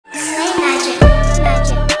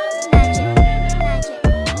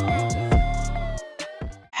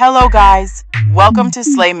Hello guys, welcome to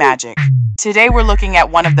Slay Magic. Today we're looking at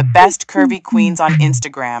one of the best curvy queens on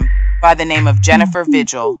Instagram by the name of Jenifer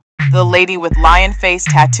Vigil, the lady with lion face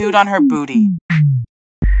tattooed on her booty.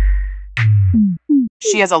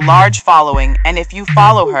 She has a large following, and if you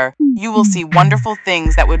follow her, you will see wonderful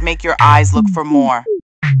things that would make your eyes look for more.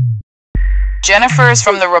 Jenifer is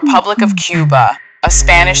from the Republic of Cuba, a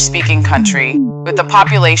Spanish-speaking country with a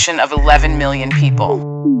population of 11 million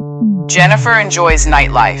people. Jenifer enjoys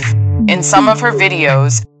nightlife. In some of her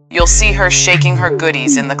videos, you'll see her shaking her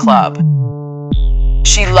goodies in the club.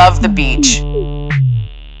 She loves the beach.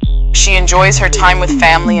 She enjoys her time with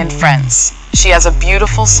family and friends. She has a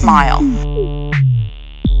beautiful smile.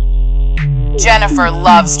 Jenifer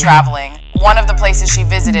loves traveling. One of the places she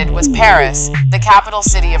visited was Paris, the capital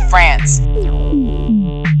city of France.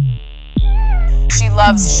 She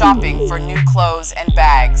loves shopping for new clothes and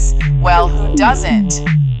bags. Well, who doesn't?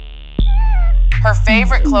 Her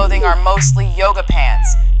favorite clothing are mostly yoga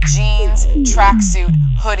pants, jeans, tracksuit,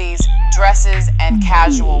 hoodies, dresses, and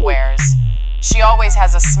casual wears. She always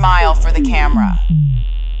has a smile for the camera.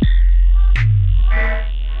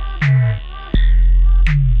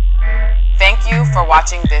 Thank you for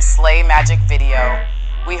watching this Slay Magic video.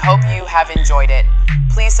 We hope you have enjoyed it.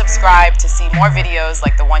 Please subscribe to see more videos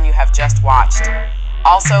like the one you have just watched.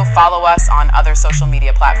 Also, follow us on other social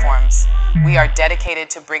media platforms. We are dedicated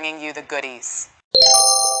to bringing you the goodies.